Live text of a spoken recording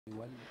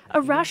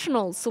A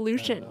rational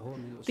solution.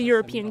 The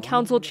European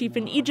Council chief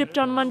in Egypt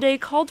on Monday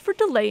called for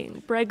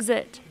delaying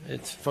Brexit.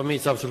 For me,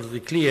 it's absolutely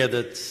clear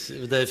that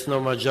if there's no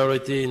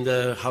majority in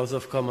the House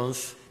of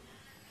Commons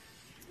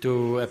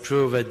to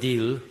approve a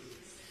deal,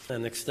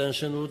 an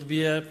extension would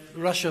be a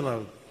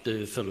rational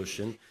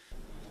solution.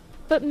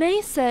 But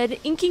May said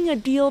inking a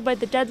deal by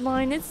the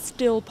deadline is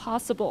still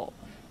possible.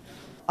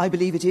 I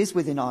believe it is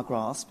within our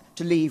grasp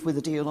to leave with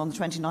a deal on the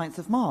 29th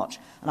of March,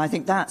 and I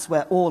think that's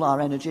where all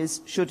our energies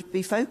should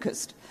be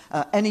focused.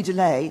 Any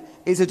delay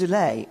is a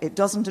delay. It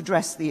doesn't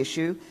address the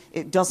issue.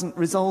 It doesn't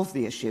resolve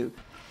the issue.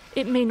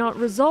 It may not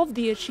resolve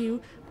the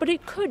issue, but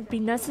it could be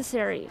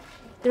necessary.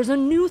 There's a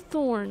new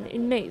thorn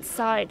in May's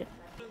side.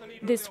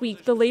 This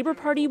week, the Labour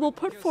Party will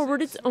put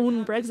forward its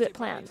own Brexit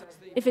plan.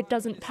 If it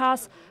doesn't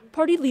pass,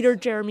 party leader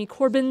Jeremy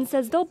Corbyn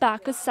says they'll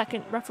back a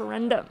second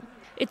referendum.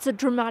 It's a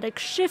dramatic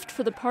shift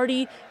for the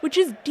party, which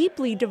is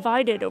deeply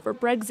divided over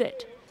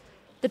Brexit.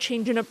 The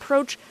change in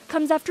approach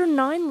comes after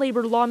 9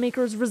 Labour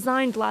lawmakers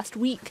resigned last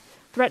week,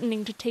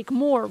 threatening to take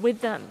more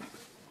with them.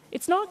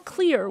 It's not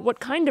clear what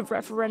kind of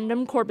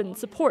referendum Corbyn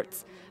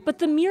supports, but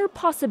the mere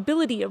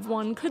possibility of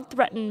one could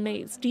threaten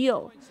May's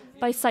deal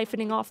by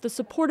siphoning off the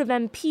support of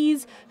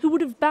MPs who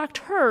would have backed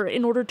her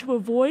in order to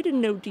avoid a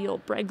no-deal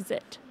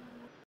Brexit.